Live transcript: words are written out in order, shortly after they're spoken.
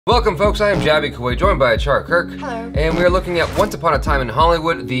Welcome folks, I am Jaby Koay, joined by ACHARA KIRK. Hello. And we are looking at Once Upon a Time in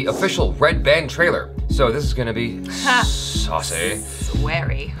Hollywood, the official Red Band trailer. So this is gonna be saucy.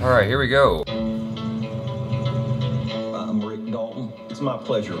 Sweary. Alright, here we go. I'm Rick Dalton. It's my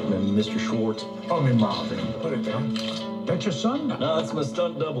pleasure, Mr. Schwartz. Call me Marvin. Put it down. That's your son? No, it's my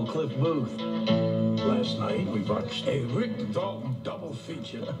stunt double, Cliff Booth. Last night we watched a Rick Dalton double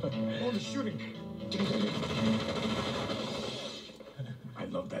feature. All the shooting. I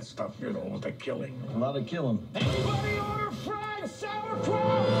love that stuff, you know, with the killing. A lot of killing. Anybody order fried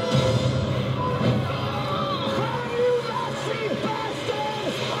sauerkraut? You Nazi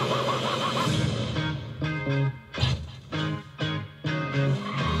bastards!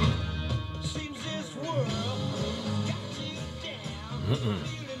 Seems this world got you down.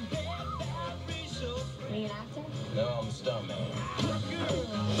 Are you an actor? No, I'm a stuntman.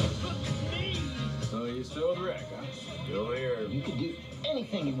 So you still the wreck, huh? Still here. You can do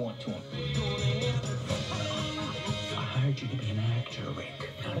anything you want to him. I hired you to be an actor, Rick,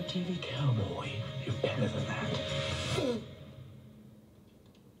 not a TV cowboy. You're better than that.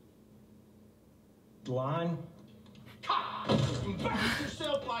 Line. Embarrass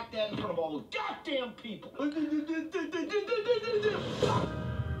yourself like that in front of all those goddamn people. All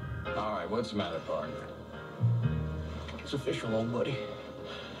right, what's the matter, partner? It's official, old buddy.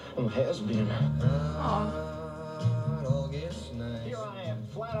 I'm a has-been. Here I am,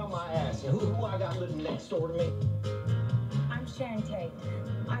 flat on my ass. And who I got living next door to me? I'm Sharon Tate.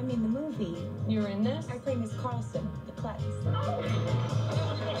 I'm in the movie. You're in this? I play Miss Carlson, the klutz.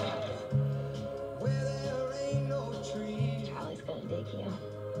 Charlie's gonna dig you.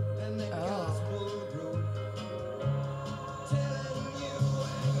 Oh.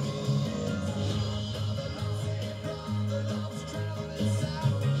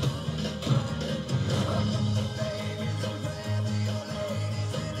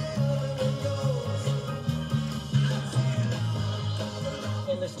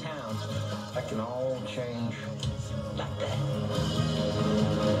 In this town, that can all change like that.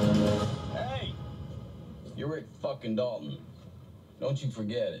 Hey! You're Rick fucking Dalton. Don't you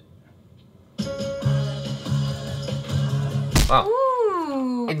forget it. Wow.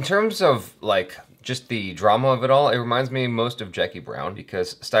 Ooh. In terms of like just the drama of it all, it reminds me most of Jackie Brown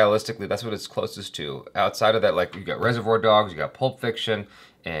because stylistically that's what it's closest to. Outside of that, like you got Reservoir Dogs, you got Pulp Fiction,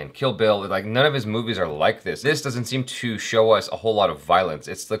 and Kill Bill. Like none of his movies are like this. This doesn't seem to show us a whole lot of violence.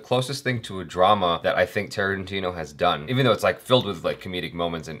 It's the closest thing to a drama that I think Tarantino has done. Even though it's like filled with like comedic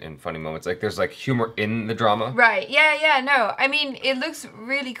moments and funny moments. Like there's like humor in the drama. Right, yeah, no. I mean, it looks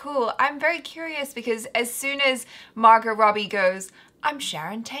really cool. I'm very curious because as soon as Margot Robbie goes, I'm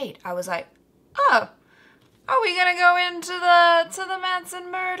Sharon Tate, I was like, oh, are we gonna go into the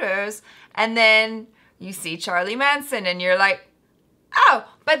Manson murders? And then you see Charlie Manson and you're like, oh,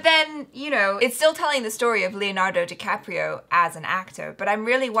 but then, you know, it's still telling the story of Leonardo DiCaprio as an actor, but I'm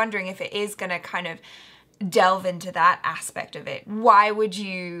really wondering if it is gonna kind of delve into that aspect of it. Why would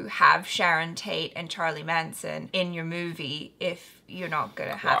you have Sharon Tate and Charlie Manson in your movie if you're not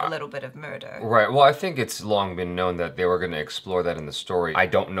gonna have a little bit of murder? Right, well I think it's long been known that they were gonna explore that in the story. I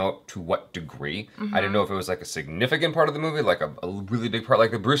don't know to what degree. I didn't know if it was like a significant part of the movie, like a really big part,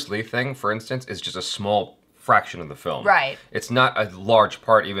 like the Bruce Lee thing, for instance, is just a small fraction of the film. Right. It's not a large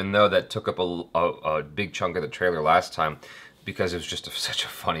part, even though that took up a big chunk of the trailer last time, because it was just such a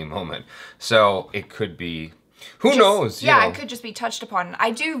funny moment. So it could be, who knows? Yeah, you know. it could just be touched upon. I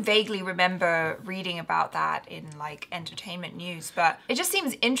do vaguely remember reading about that in like entertainment news, but it just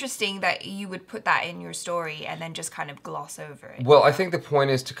seems interesting that you would put that in your story and then just kind of gloss over it. Well, I think the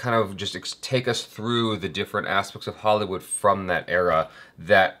point is to kind of just take us through the different aspects of Hollywood from that era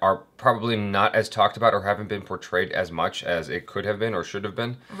that are probably not as talked about or haven't been portrayed as much as it could have been or should have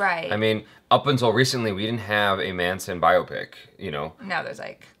been. Right. I mean, up until recently, we didn't have a Manson biopic, you know. Now there's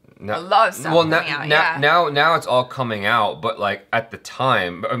like No, a lot of stuff coming out, yeah. now it's all coming out, but like at the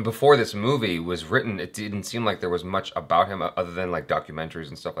time, before this movie was written, it didn't seem like there was much about him other than like documentaries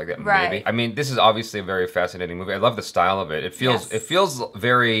and stuff like that. Right. Maybe. I mean, this is obviously a very fascinating movie. I love the style of it. It feels Yes. it feels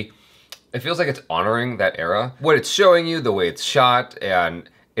very, it feels like it's honoring that era. What it's showing you, the way it's shot, and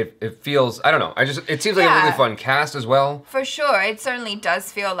it feels, I don't know, it seems like a really fun cast as well. For sure, it certainly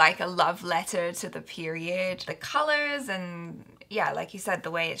does feel like a love letter to the period. The colors and, yeah, like you said, the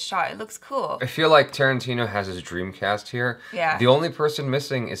way it's shot, it looks cool. I feel like Tarantino has his dream cast here. Yeah. The only person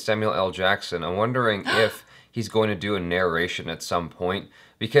missing is Samuel L. Jackson. I'm wondering if he's going to do a narration at some point,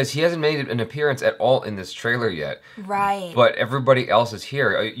 because he hasn't made an appearance at all in this trailer yet. Right. But everybody else is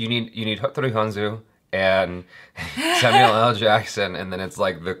here. You need Hattori Hanzo, and Samuel L. Jackson, and then it's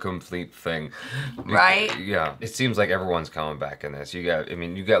like the complete thing. Right? Yeah. It seems like everyone's coming back in this. You got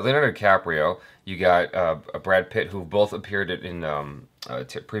Leonardo DiCaprio, you got Brad Pitt, who both appeared in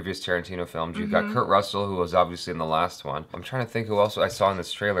previous Tarantino films. You've got Kurt Russell, who was obviously in the last one. I'm trying to think who else I saw in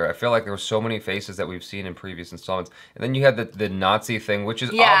this trailer. I feel like there were so many faces that we've seen in previous installments. And then you had the Nazi thing, which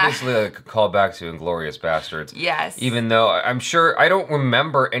is obviously like a callback to Inglourious Bastards. Yes. Even though I'm sure, I don't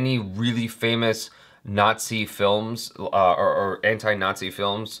remember any really famous Nazi films or anti-Nazi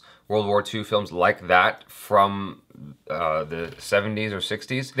films, World War II films like that from the 70s or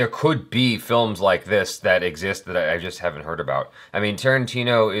 60s. There could be films like this that exist that I just haven't heard about. I mean,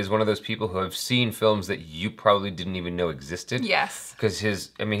 Tarantino is one of those people who have seen films that you probably didn't even know existed. Yes. Because he's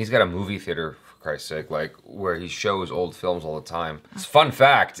got a movie theater, for Christ's sake, like where he shows old films all the time. Fun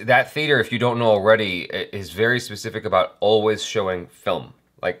fact, that theater, if you don't know already, is very specific about always showing film.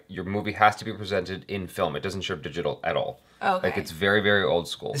 Like, your movie has to be presented in film. It doesn't show digital at all. Okay. Like, it's very, very old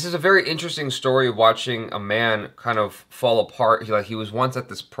school. This is a very interesting story, watching a man kind of fall apart. He was once at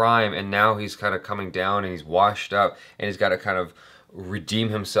this prime, and now he's kind of coming down, and he's washed up, and he's got to kind of redeem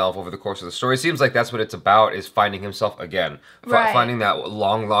himself over the course of the story. It seems like that's what it's about, is finding himself again. Right. Finding that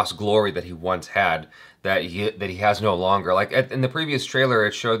long-lost glory that he once had, that he has no longer. Like, in the previous trailer,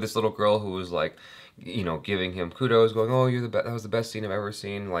 it showed this little girl who was like, you know, giving him kudos, going, "Oh, you're the best. That was the best scene I've ever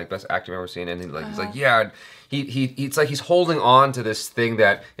seen, like best acting I've ever seen." And he's like, "Yeah." It's like he's holding on to this thing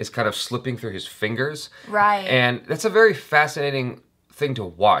that is kind of slipping through his fingers. Right. And that's a very fascinating thing to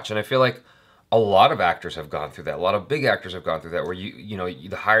watch. And I feel like a lot of actors have gone through that. A lot of big actors have gone through that, where you know,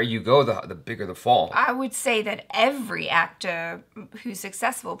 the higher you go, the bigger the fall. I would say that every actor who's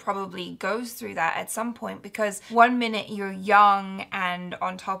successful probably goes through that at some point, because one minute you're young and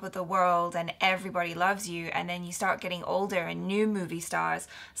on top of the world and everybody loves you, and then you start getting older and new movie stars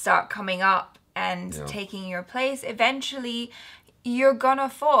start coming up and taking your place. Eventually, you're gonna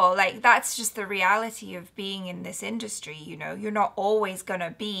fall. Like, that's just the reality of being in this industry, you know? You're not always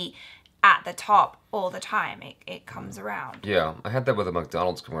gonna be at the top all the time. It comes around. Yeah, I had that with a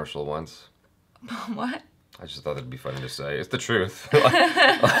McDonald's commercial once. What? I just thought it'd be funny to say. It's the truth.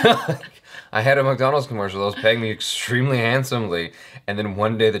 I had a McDonald's commercial that was paying me extremely handsomely, and then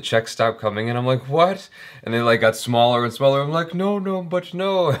one day the checks stopped coming, and I'm like, what? And they like got smaller and smaller. I'm like, no, but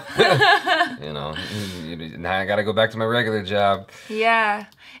no. You know, now I gotta go back to my regular job. Yeah.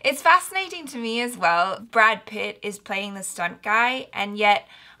 It's fascinating to me as well. Brad Pitt is playing the stunt guy, and yet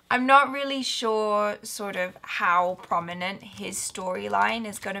I'm not really sure sort of how prominent his storyline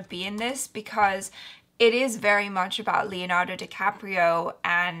is going to be in this, because it is very much about Leonardo DiCaprio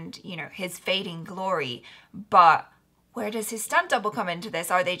and, you know, his fading glory. But where does his stunt double come into this?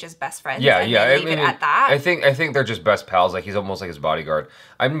 Are they just best friends? Yeah, and yeah. they leave it at that? I think they're just best pals. Like, he's almost like his bodyguard.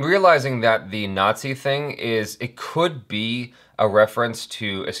 I'm realizing that the Nazi thing it could be a reference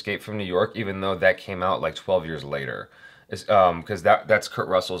to Escape from New York, even though that came out like 12 years later. Because that's Kurt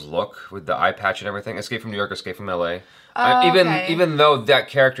Russell's look with the eye patch and everything. Escape from New York, Escape from LA. Even though that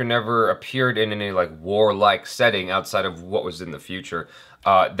character never appeared in any like warlike setting outside of what was in the future,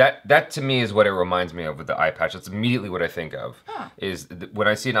 that to me is what it reminds me of with the eye patch. That's immediately what I think of. Is when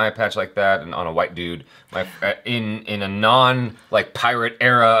I see an eye patch like that and on a white dude, in a non like pirate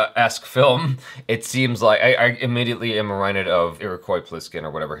era-esque film, it seems like I immediately am reminded of Iroquois Pliskin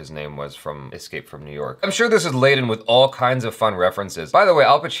or whatever his name was from Escape from New York. I'm sure this is laden with all kinds of fun references. By the way,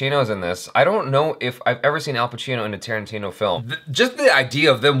 Al Pacino's in this. I don't know if I've ever seen Al Pacino in a Tarantino film. Just the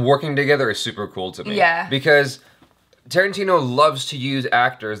idea of them working together is super cool to me. Yeah. Because Tarantino loves to use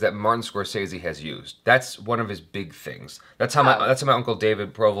actors that Martin Scorsese has used. That's one of his big things. That's how my uncle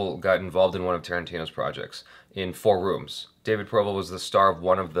David Proval got involved in one of Tarantino's projects in 4 Rooms. David Proval was the star of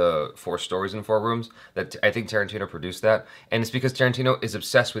one of the 4 stories in 4 Rooms. That I think Tarantino produced that, and it's because Tarantino is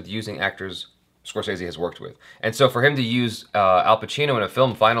obsessed with using actors Scorsese has worked with. And so for him to use Al Pacino in a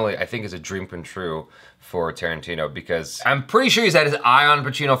film finally, I think is a dream come true for Tarantino, because I'm pretty sure he's had his eye on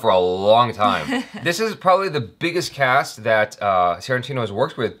Pacino for a long time. This is probably the biggest cast that Tarantino has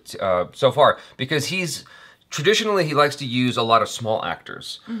worked with so far, because traditionally, he likes to use a lot of small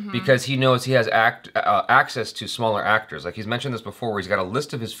actors because he knows he has access to smaller actors. Like, he's mentioned this before, where he's got a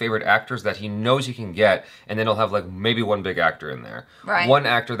list of his favorite actors that he knows he can get, and then he'll have like maybe one big actor in there. Right. One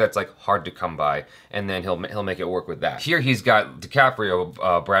actor that's like hard to come by, and then he'll make it work with that. Here he's got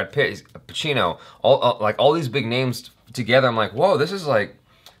DiCaprio, Brad Pitt, Pacino, all these big names together. I'm like, whoa, this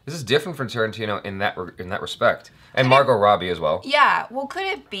is different from Tarantino in that respect. And Margot Robbie as well. Yeah, well, could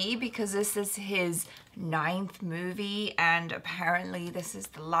it be because this is his 9th movie, and apparently this is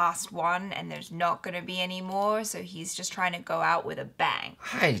the last one, and there's not going to be any more, so he's just trying to go out with a bang.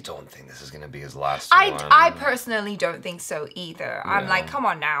 I don't think this is going to be his last one. I personally don't think so either. I'm like, come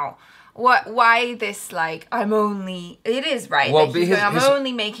on now. Why this, like, it is right. Well, like, I'm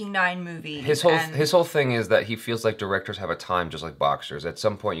only making 9 movies. His whole thing is that he feels like directors have a time just like boxers. At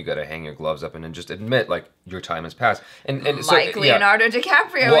some point, you got to hang your gloves up and then just admit, like, your time has passed. And so, like Leonardo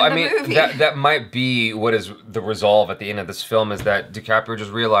DiCaprio in the movie. That might be what is the resolve at the end of this film, is that DiCaprio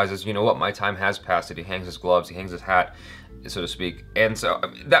just realizes, you know what, my time has passed. That he hangs his gloves, he hangs his hat, so to speak. And so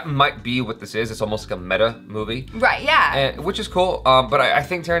that might be what this is. It's almost like a meta movie. Right, yeah. Which is cool. But I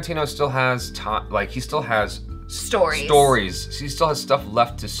think Tarantino still has time, like, he still has stories. He still has stuff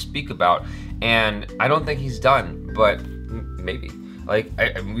left to speak about. And I don't think he's done, but maybe. Like,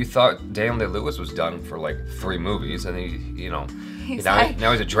 we thought Daniel Day-Lewis was done for like 3 movies, and now he's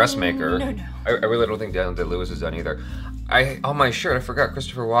a dressmaker. No. I really don't think Daniel Day-Lewis is done either. On my shirt, I forgot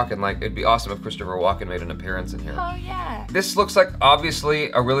Christopher Walken. Like, it'd be awesome if Christopher Walken made an appearance in here. Oh, yeah. This looks like,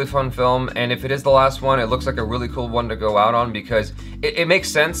 obviously, a really fun film, and if it is the last one, it looks like a really cool one to go out on, because it makes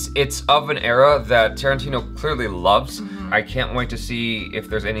sense. It's of an era that Tarantino clearly loves. Mm-hmm. I can't wait to see if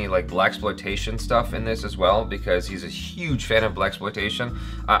there's any, like, blaxploitation stuff in this as well, because he's a huge fan of blaxploitation.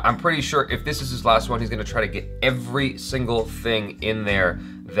 I'm pretty sure if this is his last one, he's going to try to get every single thing in there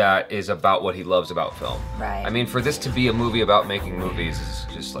that is about what he loves about film. Right. I mean, for this to be a movie about making movies is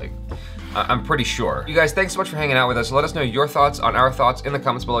just like, I'm pretty sure. You guys, thanks so much for hanging out with us. Let us know your thoughts on our thoughts in the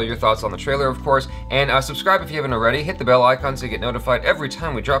comments below, your thoughts on the trailer, of course, and subscribe if you haven't already. Hit the bell icon so you get notified every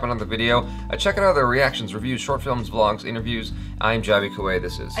time we drop another video. Check out other reactions, reviews, short films, vlogs, interviews. I'm Jaby Koay.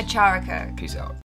 This is ACHARA. Peace out.